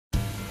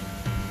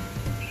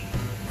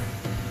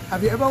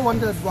Have you ever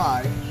wondered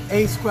why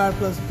a square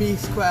plus b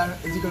square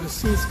is equal to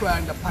c square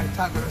in the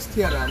Pythagoras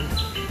Theorem?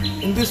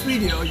 In this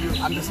video,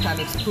 you'll understand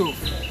its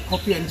proof.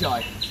 Hope you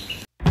enjoy.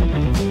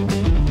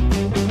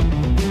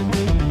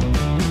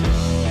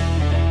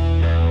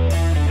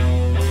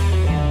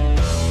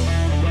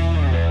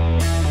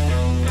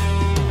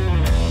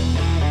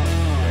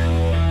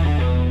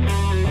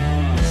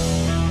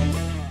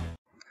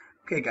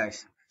 Okay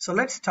guys, so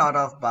let's start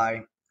off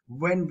by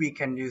when we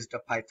can use the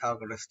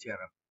Pythagoras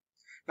Theorem.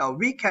 Now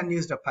we can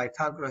use the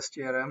Pythagoras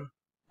Theorem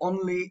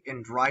only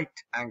in right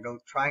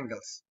angled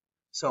triangles.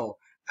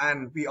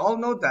 And we all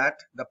know that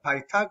the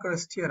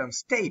Pythagoras Theorem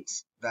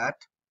states that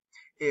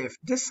if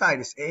this side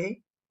is A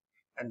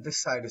and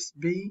this side is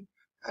B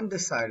and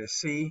this side is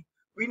C,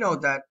 we know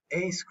that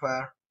A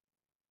square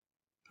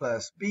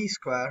plus B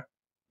square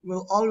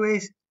will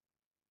always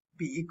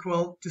be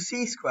equal to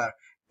C square,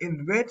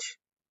 in which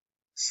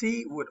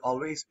C would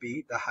always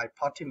be the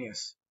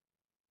hypotenuse.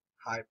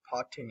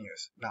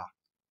 Now,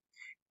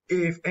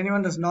 if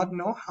anyone does not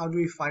know, how do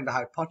we find the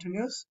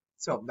hypotenuse?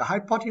 So the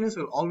hypotenuse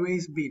will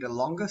always be the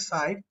longest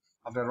side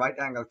of the right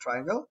angle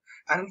triangle,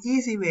 and an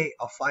easy way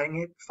of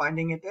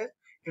finding it is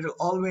it will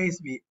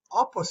always be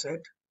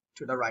opposite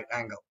to the right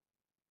angle.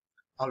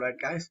 Alright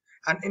guys,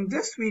 and in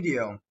this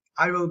video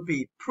I will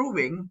be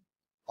proving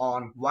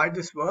on why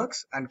this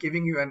works and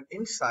giving you an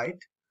insight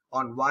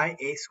on why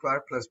a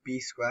square plus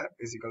b square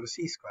is equal to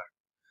c square.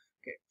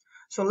 Okay,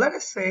 so let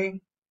us say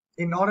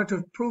in order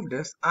to prove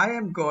this, I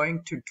am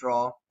going to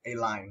draw a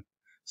line.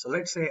 So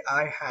let's say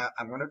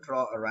I'm going to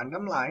draw a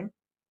random line.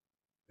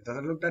 It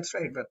doesn't look that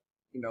straight, but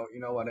you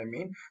know what I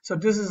mean. So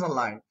this is a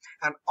line,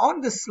 and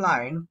on this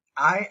line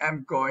I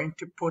am going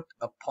to put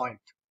a point.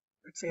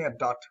 Let's say a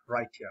dot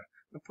right here.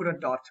 We'll put a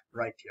dot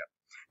right here.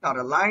 Now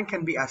the line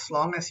can be as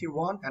long as you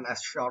want and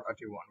as short as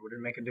you want.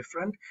 Wouldn't make a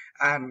difference.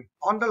 And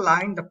on the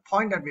line, the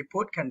point that we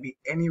put can be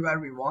anywhere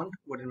we want.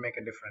 Wouldn't make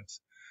a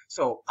difference.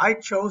 So I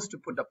chose to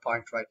put the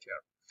point right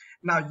here.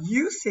 Now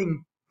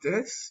using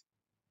this,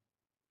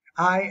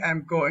 I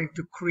am going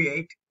to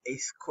create a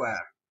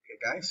square. Okay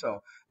guys,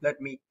 so let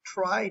me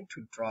try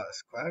to draw a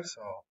square.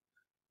 So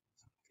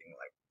something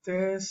like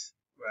this,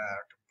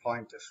 where the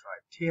point is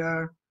right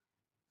here.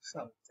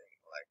 Something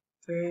like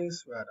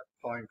this, where the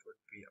point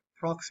would be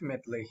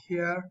approximately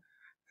here,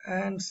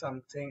 and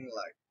something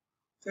like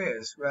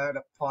this, where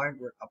the point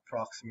would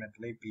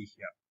approximately be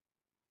here.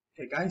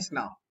 Okay guys,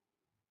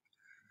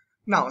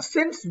 now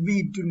since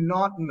we do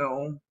not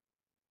know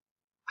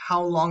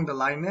how long the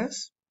line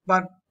is,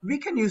 but we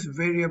can use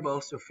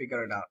variables to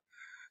figure it out.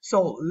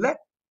 So let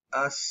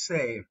us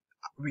say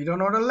we don't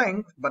know the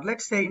length, but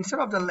let's say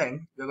instead of the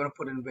length we're going to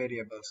put in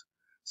variables.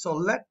 So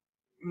let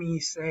me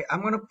say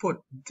I'm going to put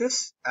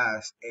this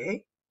as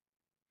A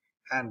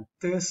and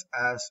this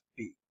as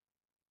B.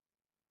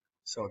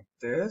 So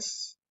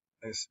this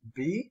is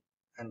B,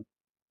 and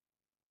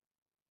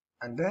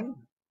then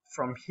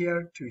from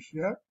here to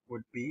here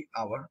would be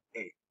our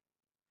A.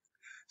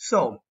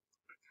 So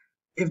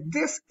if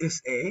this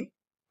is A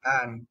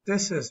and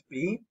this is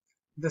B,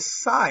 the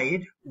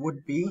side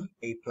would be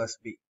A plus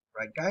B,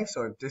 right guys?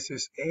 So if this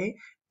is A,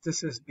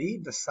 this is B,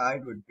 the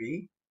side would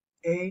be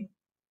A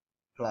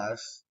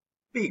plus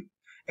B.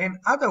 In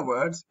other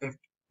words,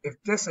 if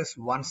this is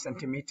 1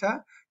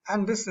 centimeter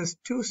and this is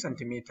 2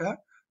 centimeter,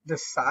 the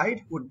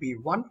side would be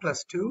 1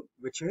 plus 2,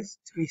 which is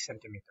 3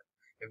 centimeter,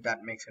 if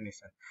that makes any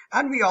sense.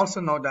 And we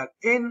also know that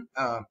in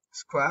a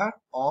square,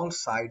 all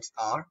sides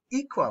are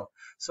equal.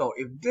 So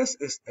if this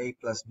is A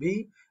plus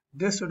B,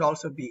 this would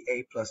also be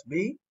A plus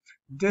B,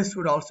 this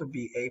would also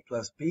be A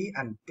plus B,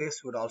 and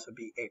this would also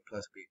be A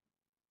plus B.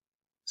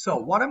 So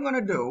what I'm going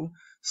to do,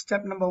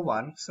 step number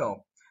 1,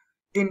 so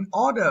in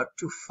order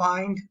to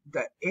find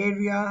the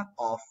area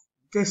of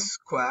this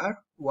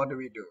square, what do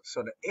we do?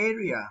 So the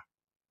area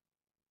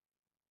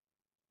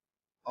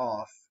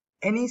of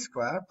any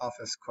square of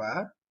a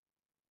square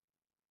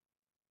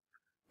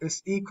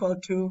is equal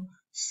to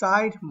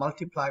side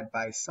multiplied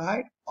by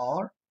side,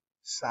 or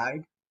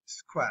side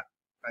square,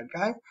 right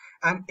guys?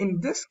 And in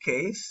this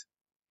case,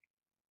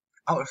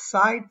 our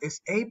side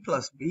is A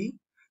plus B,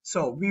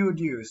 so we would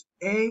use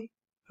A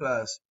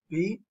plus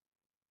B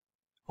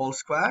whole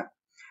square.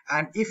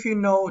 And if you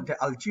know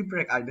the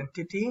algebraic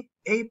identity,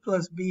 A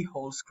plus B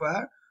whole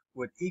square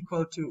would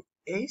equal to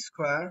A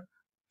square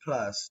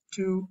plus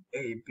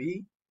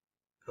 2AB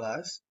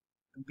plus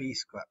B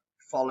square,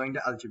 following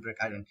the algebraic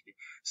identity.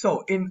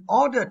 So in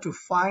order to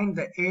find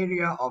the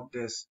area of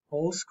this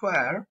whole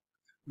square,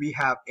 we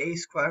have A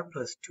square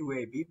plus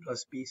 2AB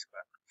plus B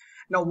square.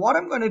 Now what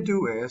I'm going to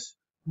do is,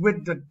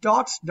 with the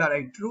dots that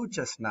I drew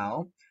just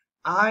now,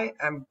 I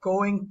am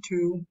going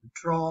to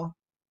draw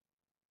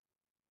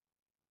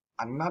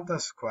another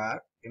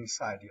square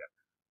inside here,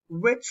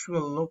 which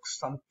will look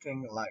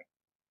something like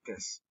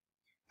this,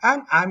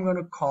 and I'm going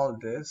to call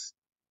this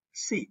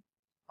C.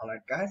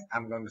 Alright guys,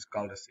 I'm going to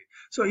call this C.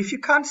 So if you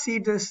can't see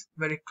this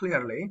very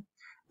clearly,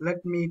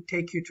 let me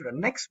take you to the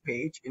next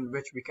page in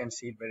which we can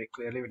see it very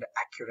clearly with the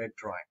accurate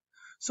drawing.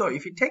 So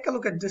if you take a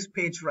look at this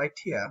page right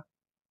here,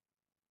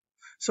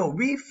 so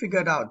we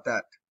figured out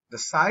that the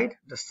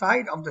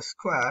side of the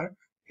square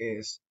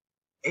is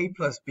a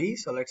plus b.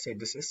 So let's say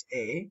this is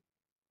a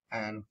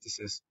and this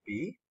is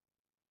b.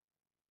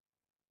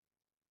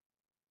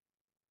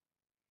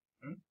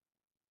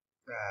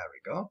 There we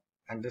go.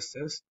 And this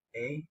is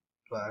a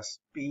plus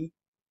b.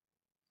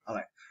 All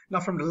right. Now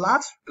from the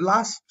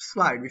last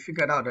slide, we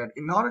figured out that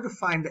in order to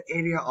find the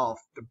area of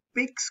the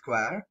big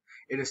square,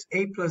 it is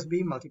a plus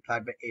b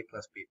multiplied by a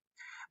plus b.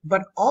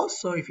 But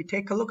also, if you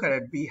take a look at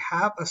it, we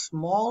have a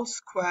small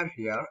square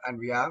here and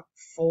we have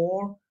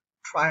 4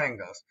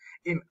 triangles.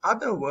 In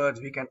other words,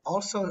 we can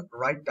also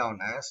write down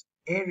as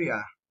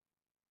area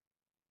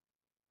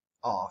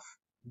of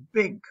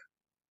big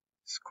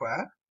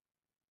square,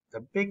 the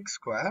big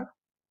square,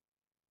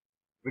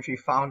 which we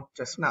found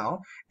just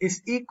now,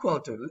 is equal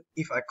to,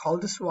 if I call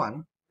this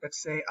 1,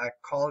 let's say I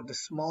call the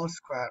small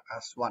square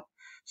as 1.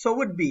 So it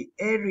would be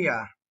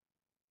area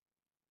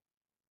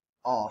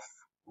of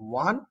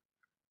 1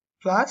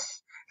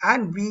 plus,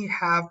 and we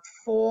have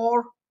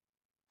 4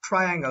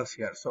 triangles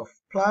here. So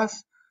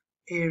plus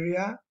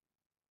area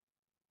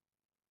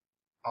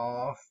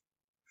of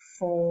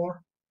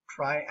 4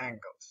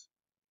 triangles.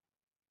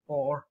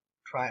 4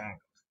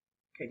 triangles.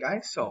 Okay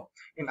guys, so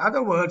in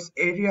other words,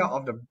 area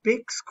of the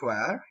big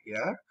square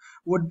here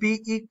would be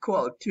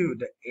equal to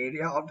the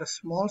area of the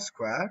small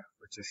square,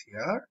 which is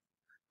here,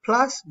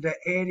 plus the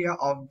area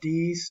of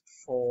these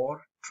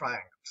 4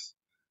 triangles.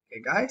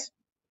 Okay guys,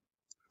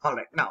 all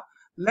right, now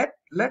let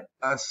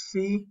us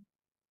see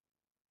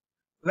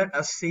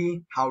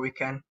how we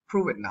can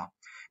prove it now.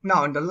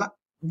 Now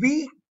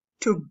we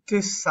took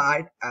this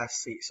side as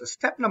c. So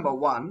step number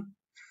 1,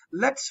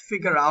 let's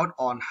figure out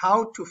on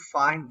how to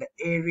find the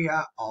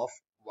area of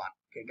 1.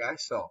 Okay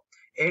guys, so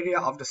area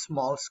of the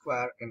small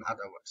square, in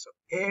other words. So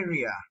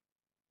area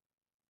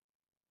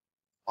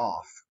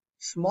of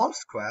small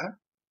square,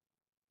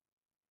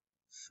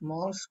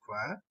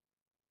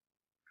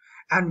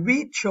 and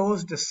we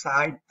chose the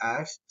side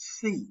as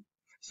c.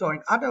 So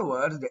in other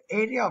words, the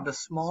area of the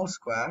small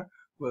square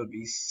will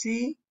be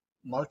c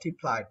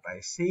multiplied by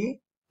c,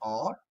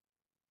 or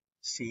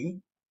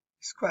c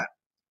square.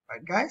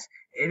 Right guys,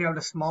 area of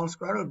the small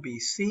square will be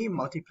c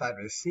multiplied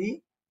by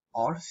c,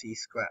 or c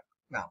square.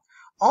 Now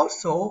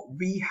also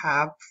we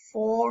have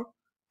 4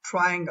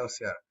 triangles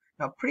here.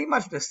 Now pretty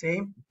much the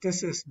same.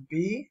 This is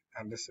b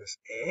and this is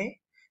a,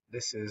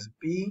 this is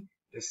b,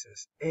 this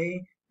is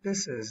a,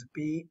 this is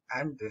b,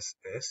 and this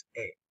is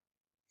a.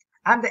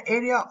 And the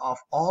area of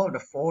all the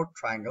 4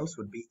 triangles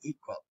would be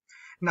equal.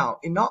 Now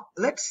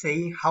let's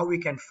see how we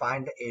can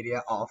find the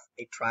area of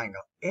a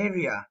triangle.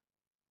 Area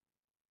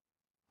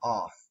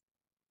of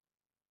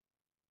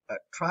a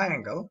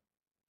triangle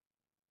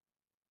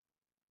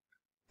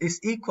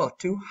is equal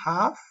to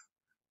half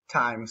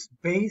times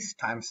base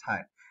times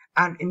height.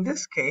 And in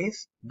this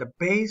case, the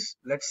base,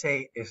 let's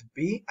say, is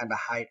b and the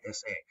height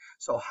is a.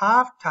 So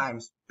half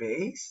times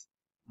base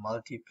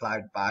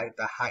multiplied by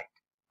the height.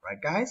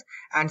 Right guys?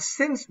 And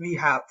since we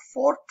have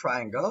 4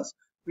 triangles,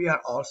 we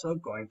are also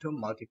going to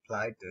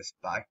multiply this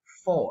by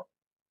 4.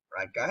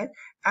 Right guys?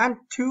 And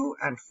 2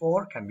 and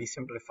 4 can be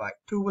simplified.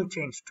 2 will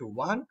change to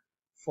 1,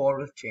 4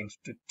 will change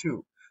to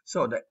 2.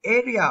 So the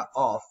area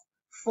of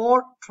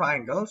 4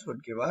 triangles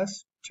would give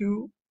us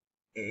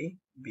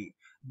 2ab.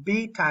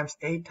 b times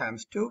a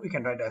times 2, we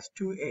can write as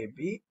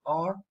 2ab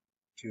or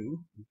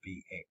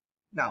 2ba.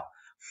 Now,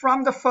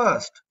 from the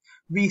first,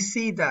 we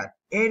see that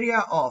area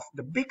of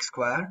the big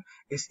square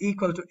is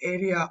equal to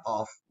area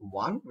of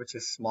 1, which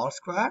is small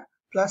square,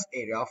 plus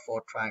area of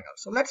 4 triangles.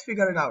 So let's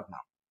figure it out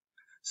now.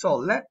 So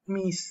let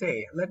me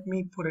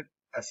put it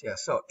as here.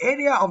 So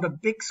area of the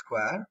big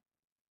square,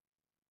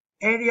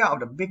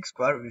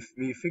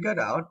 we figured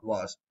out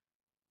was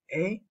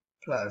a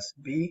plus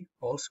b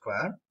whole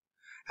square,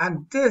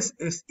 and this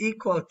is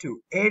equal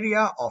to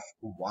area of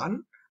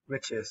 1,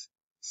 which is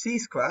c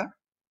square,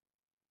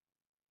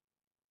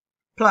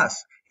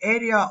 plus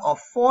area of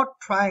 4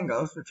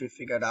 triangles, which we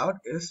figured out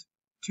is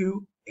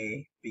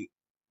 2ab.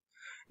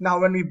 Now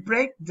when we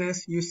break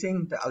this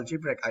using the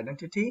algebraic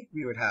identity,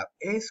 we would have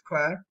a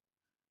square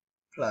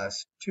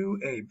plus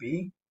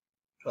 2ab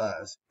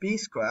plus b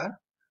square,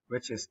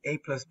 which is a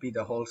plus b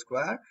the whole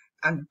square,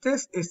 and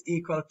this is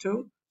equal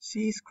to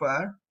c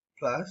square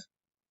plus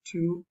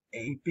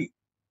 2ab.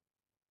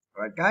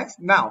 Right guys,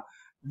 now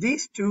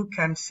these two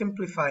can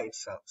simplify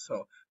itself.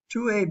 So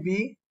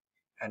 2ab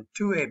and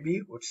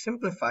 2ab would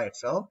simplify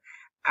itself,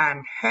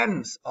 and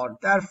hence, or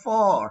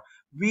therefore,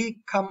 we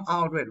come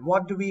out with,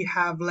 what do we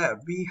have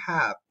left? We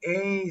have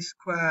a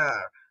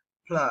square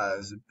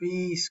plus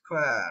b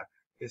square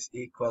is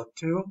equal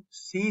to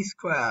c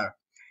square.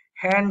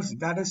 Hence,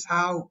 that is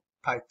how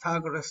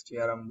Pythagoras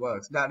theorem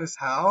works. That is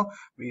how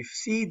we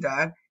see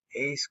that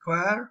a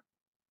square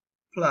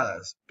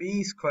plus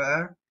b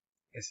square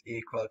is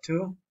equal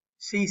to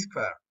c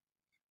square.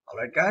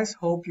 Alright guys,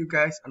 hope you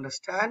guys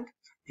understand.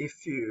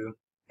 If you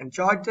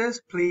enjoyed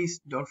this, please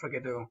don't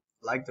forget to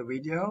like the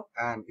video,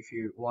 and if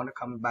you want to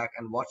come back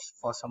and watch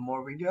for some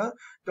more videos,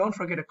 don't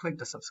forget to click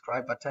the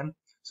subscribe button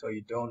so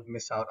you don't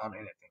miss out on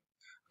anything.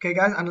 Okay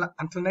guys,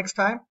 until next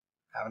time,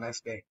 have a nice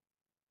day.